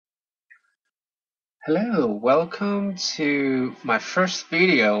Hello, welcome to my first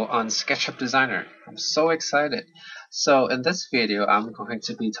video on SketchUp Designer. I'm so excited. So in this video, I'm going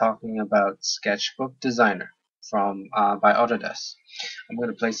to be talking about Sketchbook Designer by Autodesk. I'm going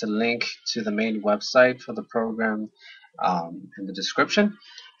to place a link to the main website for the program in the description,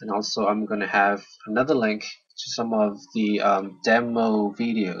 and also I'm going to have another link to some of the demo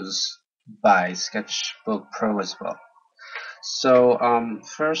videos by Sketchbook Pro as well. So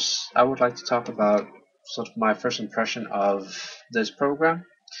first, I would like to talk about sort of my first impression of this program.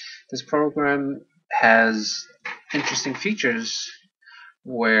 This program has interesting features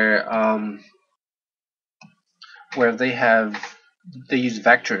where where they use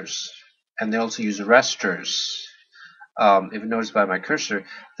vectors and they also use rasters. If you notice by my cursor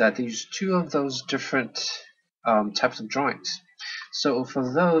that they use two of those different types of drawings. So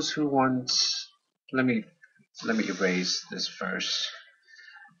for those who want, let me let me erase this first.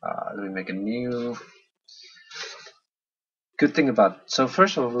 Let me make a new good thing about. So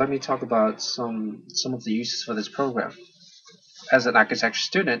first of all, let me talk about some of the uses for this program. As an architecture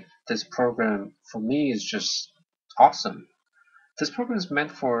student, this program for me is just awesome. This program is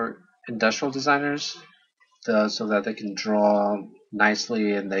meant for industrial designers, so that they can draw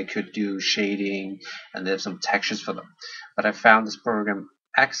nicely and they could do shading and there's some textures for them. But I found this program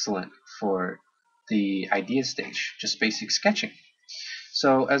excellent for the idea stage, just basic sketching.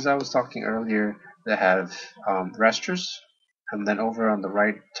 So as I was talking earlier, they have rasters, and then over on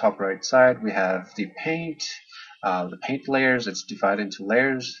the top right side we have the paint. The paint layers, it's divided into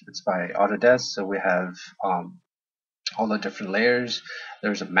layers. It's by Autodesk, so we have all the different layers.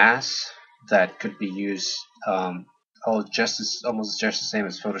 There's a mask that could be used almost just the same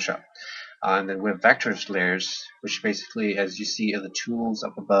as Photoshop. And then we have vectors layers, which basically, as you see in the tools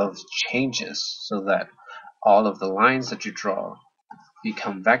up above, changes so that all of the lines that you draw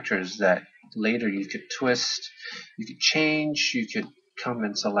become vectors that later you could twist, you could change, you could come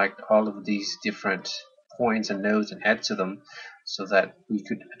and select all of these different points and nodes and add to them so that we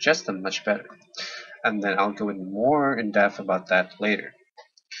could adjust them much better. And then I'll go in more in depth about that later.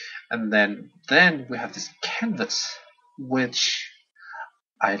 And then we have this canvas, which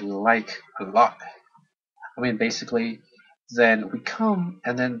I like a lot. I mean, basically, then we come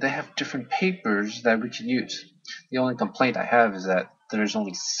and then they have different papers that we can use. The only complaint I have is that there's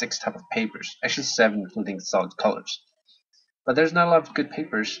only 6 type of papers, actually 7 including solid colors. But there's not a lot of good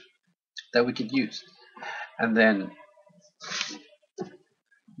papers that we could use. And then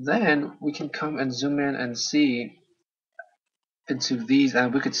we can come and zoom in and see into these,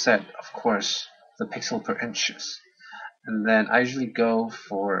 and we could set, of course, the pixel per inches. And then I usually go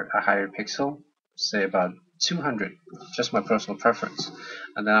for a higher pixel, say about 200, just my personal preference.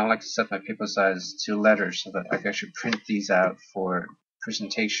 And then I like to set my paper size to letters so that I can actually print these out for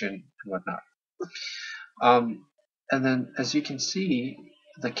presentation and whatnot. And then as you can see,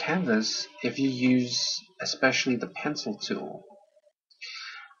 the canvas, if you use especially the pencil tool,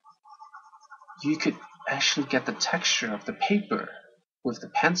 you could actually get the texture of the paper with the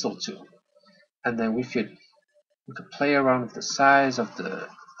pencil tool. And then we could play around with the size of the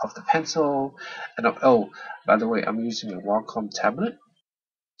pencil. And oh, by the way, I'm using a Wacom tablet,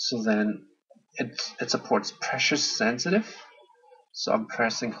 so then it supports pressure sensitive. So I'm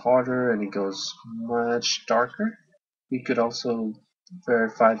pressing harder and it goes much darker. We could also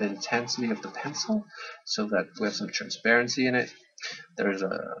verify the intensity of the pencil so that we have some transparency in it. There's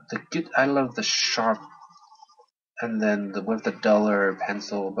I love the sharp and then with the duller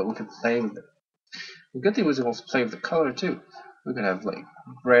pencil, but we could play with it. The good thing was we can also play with the color too. We could have like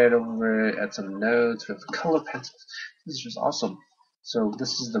red over it, add some notes with color pencils. This is just awesome. So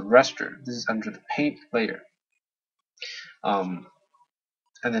this is the raster. This is under the paint layer. Um,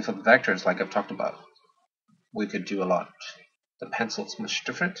 and then for the vectors, like I've talked about, we could do a lot. The pencil is much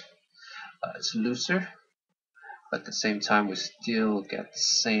different. It's looser, but at the same time we still get the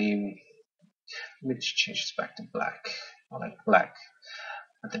same. Let me just change this back to black. I like black.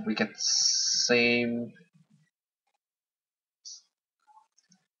 I think we get the same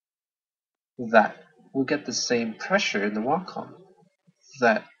pressure in the Wacom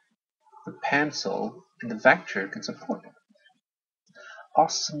that the pencil and the vector can support.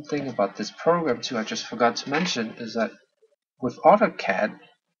 Awesome thing about this program too, I just forgot to mention, is that with AutoCAD,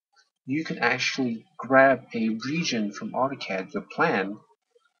 you can actually grab a region from AutoCAD, your plan,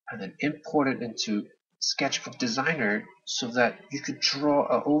 and then import it into Sketchbook Designer so that you could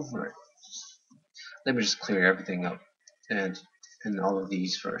draw over it. Let me just clear everything up and in all of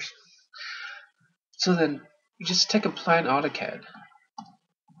these first. So then you just take a plan AutoCAD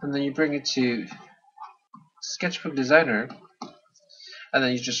and then you bring it to Sketchbook Designer and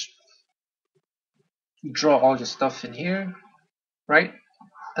then you just You draw all your stuff in here, right?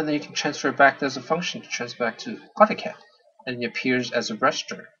 And then you can transfer it back as a function to transfer back to AutoCAD, and it appears as a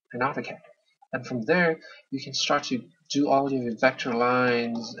raster in AutoCAD. And from there, you can start to do all your vector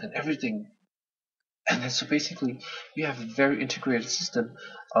lines and everything. And then so basically, you have a very integrated system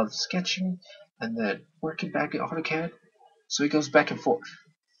of sketching and then working back in AutoCAD. So it goes back and forth.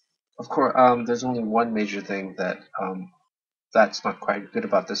 Of course, there's only one major thing that that's not quite good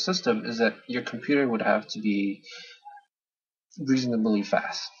about this system is that your computer would have to be reasonably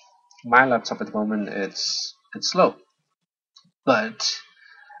fast. My laptop at the moment it's slow, but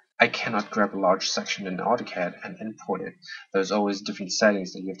I cannot grab a large section in AutoCAD and import it. There's always different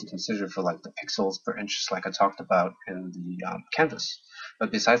settings that you have to consider for like the pixels per inch, like I talked about in the canvas.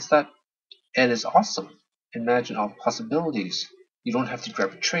 But besides that, it is awesome. Imagine all the possibilities. You don't have to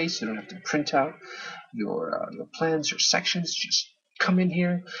grab a trace. You don't have to print out your plans, your sections. Just come in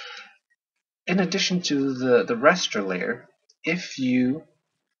here. In addition to the raster layer, if you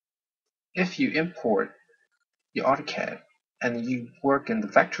import your AutoCAD and you work in the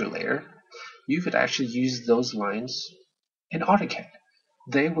vector layer, you could actually use those lines in AutoCAD.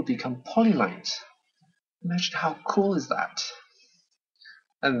 They will become polylines. Imagine how cool is that?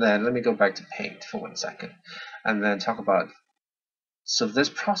 And then let me go back to Paint for 1 second and then talk about, so this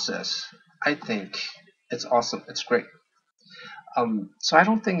process, I think it's awesome, it's great. So I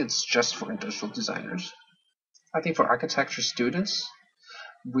don't think it's just for industrial designers. I think for architecture students,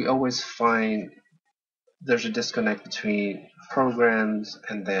 we always find there's a disconnect between programs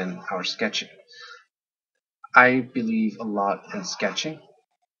and then our sketching. I believe a lot in sketching,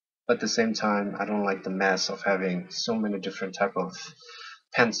 but at the same time, I don't like the mess of having so many different type of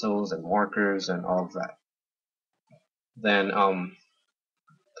pencils and markers and all of that. Then,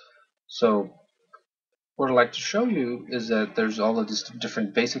 so what I'd like to show you is that there's all of these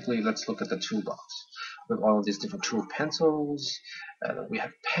different, basically, let's look at the toolbox. With all of these different tool pencils, we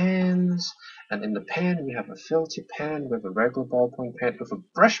have pens, and in the pen we have a filter pen, we have a regular ballpoint pen, with a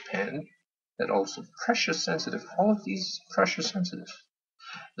brush pen that also pressure sensitive. All of these pressure sensitive.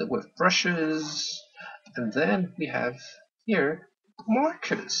 With brushes, and then we have here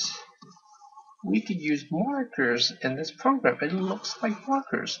markers. We could use markers in this program. It looks like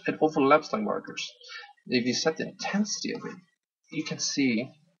markers. It overlaps like markers. If you set the intensity of it, you can see,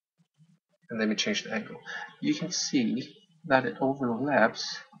 and let me change the angle, you can see that it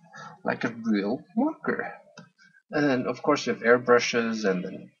overlaps like a real marker. And then of course you have airbrushes and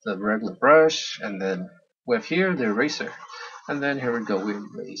then the regular brush, and then we have here the eraser. And then here we go, we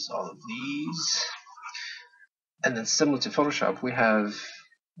erase all of these. And then similar to Photoshop, we have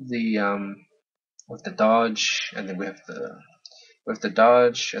the with the dodge, and then we have the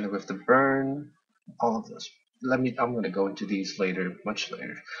dodge, and then with the burn, all of those. I'm going to go into these later, much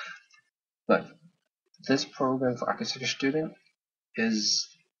later. But this program for architecture student is,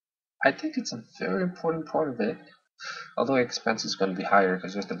 I think it's a very important part of it. Although expense is going to be higher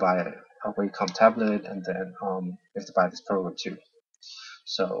because you have to buy a Wacom tablet, and then you have to buy this program too.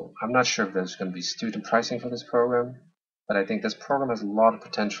 So I'm not sure if there's going to be student pricing for this program, but I think this program has a lot of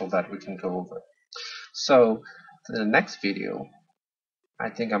potential that we can go over. So in the next video, I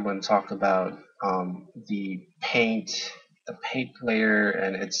think I'm going to talk about the paint layer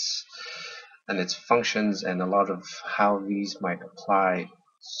and its functions, and a lot of how these might apply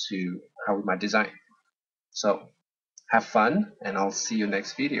to how we might design. So have fun, and I'll see you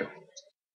next video.